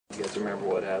You guys remember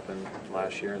what happened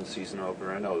last year in the season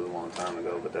opener? I know it was a long time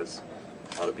ago, but that's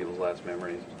a lot of people's last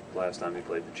memories. Last time he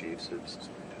played the Chiefs, it was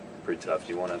pretty tough.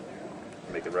 Do you want to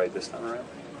make it right this time around?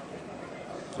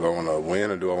 Do I want to win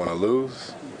or do I want to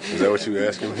lose? Is that what you're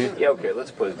asking me? Yeah, okay,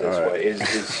 let's put it this way.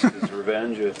 Is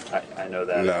revenge, I know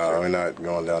that. No, we're not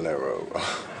going down that road.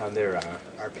 How their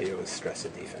RPO is stress the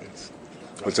defense.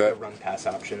 What's that? Run pass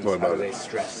options. What about how do it? they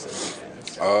stress the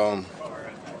defense?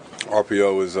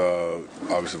 RPO is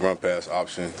obviously run pass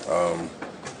option.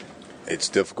 It's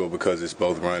difficult because it's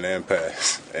both run and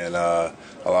pass, and a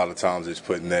lot of times it's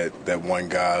putting that one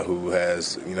guy who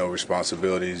has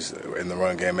responsibilities in the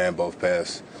run game and both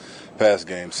pass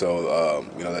game. So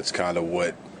that's kind of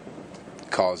what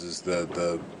causes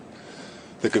the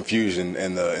confusion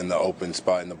in the open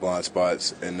spot, in the blind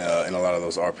spots, in a lot of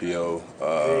those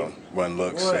RPO run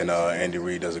looks. And Andy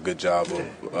Reid does a good job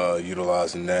of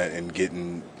utilizing that and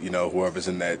getting whoever's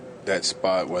in that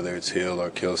spot, whether it's Hill or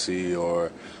Kelsey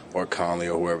or Conley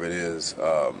or whoever it is.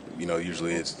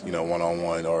 Usually it's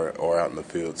one-on-one or out in the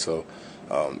field. So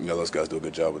those guys do a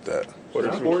good job with that.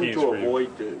 It's important to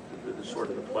avoid the sort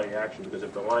of the play action, because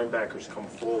if the linebackers come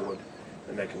forward,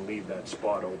 then they can leave that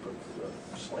spot open for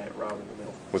the slant route in the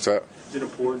middle. What's that? Is it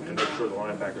important to make sure the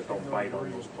linebackers don't bite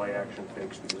on those play action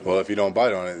takes? Well, if you don't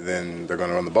bite on it, then they're going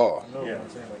to run the ball. Yeah.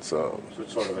 So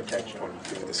it's sort of a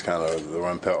catch-22. It's kind of the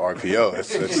run RPO. That's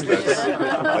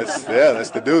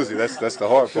the doozy. That's the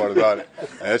hard part about it.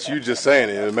 And that's you just saying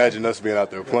it. Imagine us being out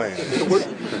there playing.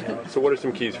 So what are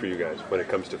some keys for you guys when it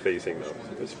comes to facing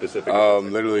those specific?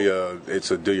 Literally,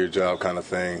 it's a do your job kind of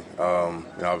thing.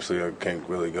 Obviously, I can't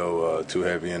really go too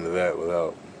heavy into that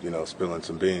without spilling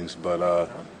some beans. But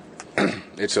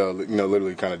it's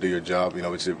literally kind of do your job.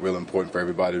 It's real important for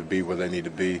everybody to be where they need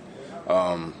to be.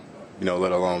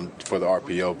 Let alone for the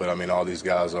RPO. But I mean, all these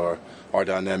guys are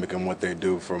dynamic in what they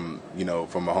do, from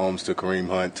Mahomes to Kareem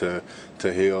Hunt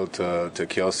to Hill to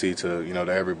Kelsey to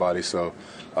everybody. So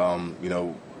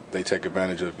they take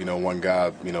advantage of one guy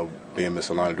being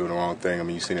misaligned or doing the wrong thing. I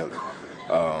mean, you've seen it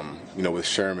with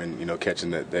Sherman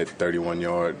catching that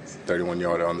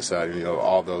 31-yarder on the side.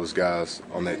 All those guys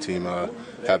on that team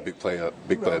have big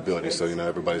playability. So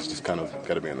everybody's just kind of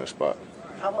got to be in their spot.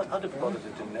 How difficult is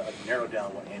it to narrow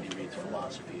down what Andy Reid's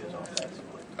philosophy is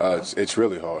offensively? It's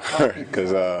really hard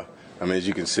because as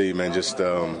you can see, man, just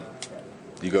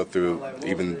you go through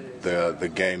even the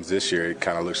games this year, it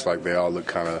kind of looks like they all look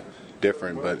kind of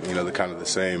different, but they're kind of the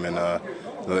same. And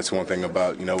that's one thing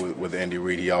about with Andy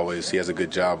Reid, he has a good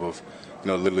job of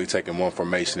literally taking one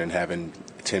formation and having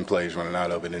 10 plays running out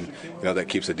of it, and that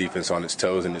keeps the defense on its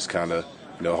toes, and it's kind of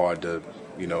hard to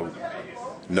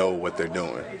know what they're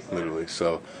doing, literally.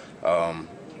 So,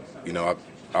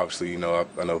 obviously, I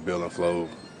know Bill and Flo,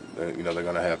 they're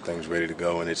going to have things ready to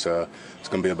go, and it's going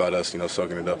to be about us,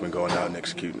 soaking it up and going out and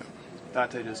executing it.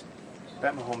 Dante, does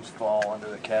Pat Mahomes fall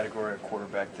under the category of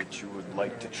quarterback that you would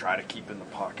like to try to keep in the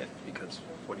pocket because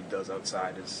what he does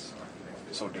outside is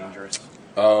so dangerous?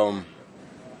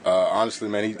 Honestly,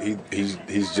 man,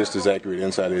 he's just as accurate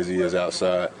inside as he is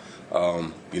outside.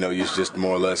 It's just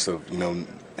more or less of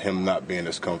him not being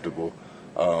as comfortable.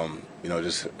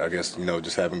 Just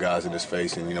having guys in his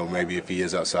face, and maybe if he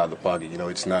is outside the pocket,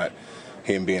 it's not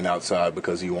him being outside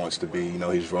because he wants to be.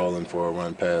 He's rolling for a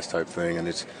run pass type thing, and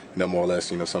it's more or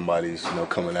less somebody's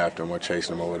coming after him or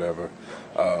chasing him or whatever.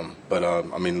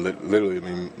 Literally,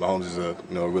 Mahomes is a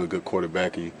really good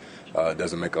quarterback. He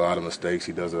doesn't make a lot of mistakes.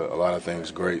 He does a lot of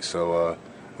things great. So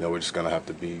we're just gonna have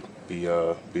to be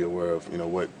aware of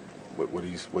what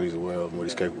he's aware of and what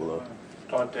he's capable of.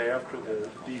 Dante, after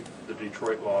the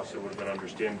Detroit loss, it would have been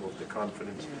understandable if the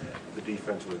confidence of the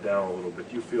defense was down a little bit.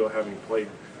 Do you feel, having played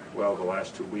well the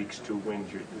last 2 weeks, 2 wins,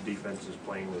 the defense is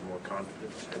playing with more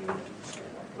confidence heading into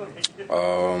this game?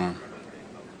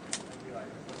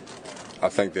 I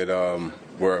think that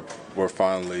we're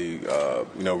finally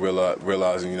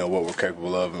realizing what we're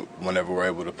capable of whenever we're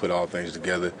able to put all things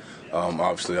together.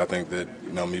 Obviously, I think that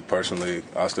me personally,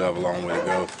 I still have a long way to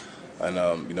go. And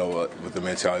with the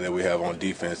mentality that we have on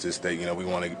defense, is that we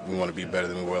want to be better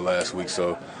than we were last week.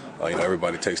 So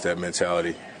everybody takes that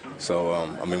mentality. So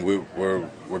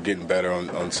we're getting better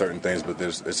on certain things, but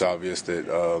it's obvious that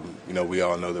we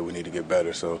all know that we need to get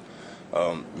better. So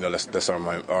that's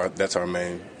our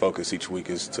main focus each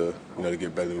week, is to to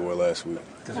get better than we were last week.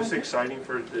 Is this exciting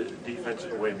for the defense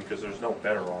in a way, because there's no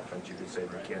better offense you could say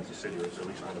than Kansas City, or it's at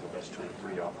least one of the best 2 or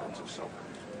 3 offensive. So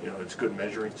it's good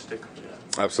measuring stick.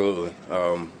 Absolutely.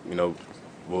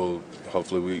 we'll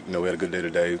hopefully we had a good day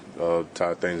today.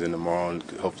 Tie things in tomorrow, and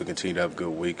hopefully continue to have a good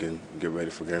week and get ready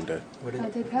for game day.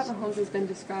 Pat Mahomes has been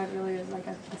described really as like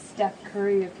a Steph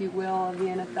Curry, if you will, of the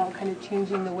NFL, kind of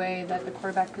changing the way that the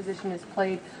quarterback position is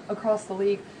played across the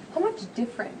league. How much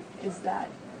different is that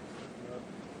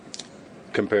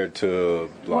Compared to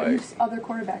like other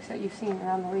quarterbacks that you've seen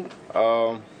around the league?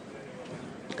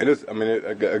 It is. I mean,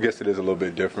 I guess it is a little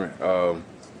bit different.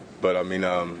 But I mean,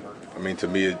 to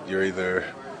me, you're either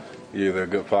a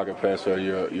good pocket passer or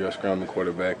you're a scrambling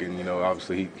quarterback, and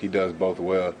obviously he does both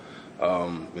well.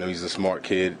 He's a smart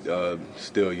kid,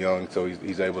 still young, so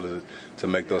he's able to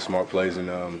make those smart plays. And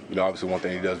obviously one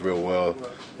thing he does real well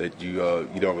that you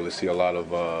don't really see a lot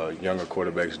of younger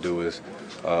quarterbacks do is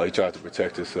he tries to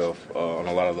protect himself on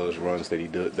a lot of those runs that he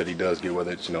does get,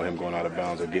 whether it's him going out of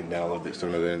bounds or getting down a little bit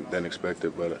sooner than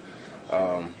expected. But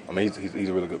he's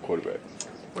a really good quarterback.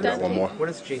 Got one more. What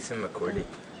has Jason McCourty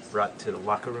brought to the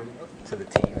locker room, to the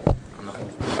team on the whole?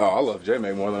 Oh, I love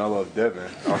J-May more than I love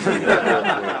Devin.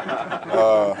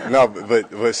 No,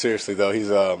 but seriously though, he's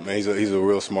a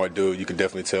real smart dude. You can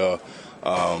definitely tell.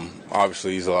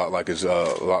 Obviously, he's a lot like his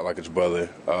brother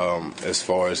as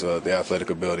far as the athletic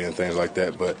ability and things like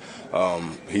that. But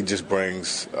he just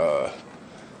brings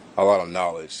a lot of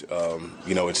knowledge.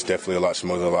 It's definitely a lot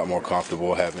smoother, a lot more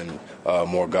comfortable having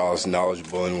more guys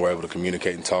knowledgeable, and we're able to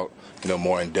communicate and talk,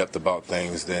 more in depth about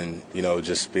things than,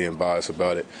 just being biased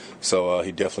about it. So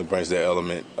he definitely brings that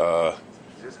element.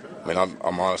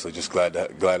 I'm honestly just glad to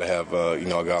have a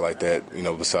guy like that,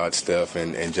 besides Steph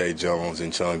and Jay Jones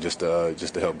and Chung, just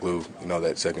to help glue,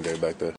 that secondary back there.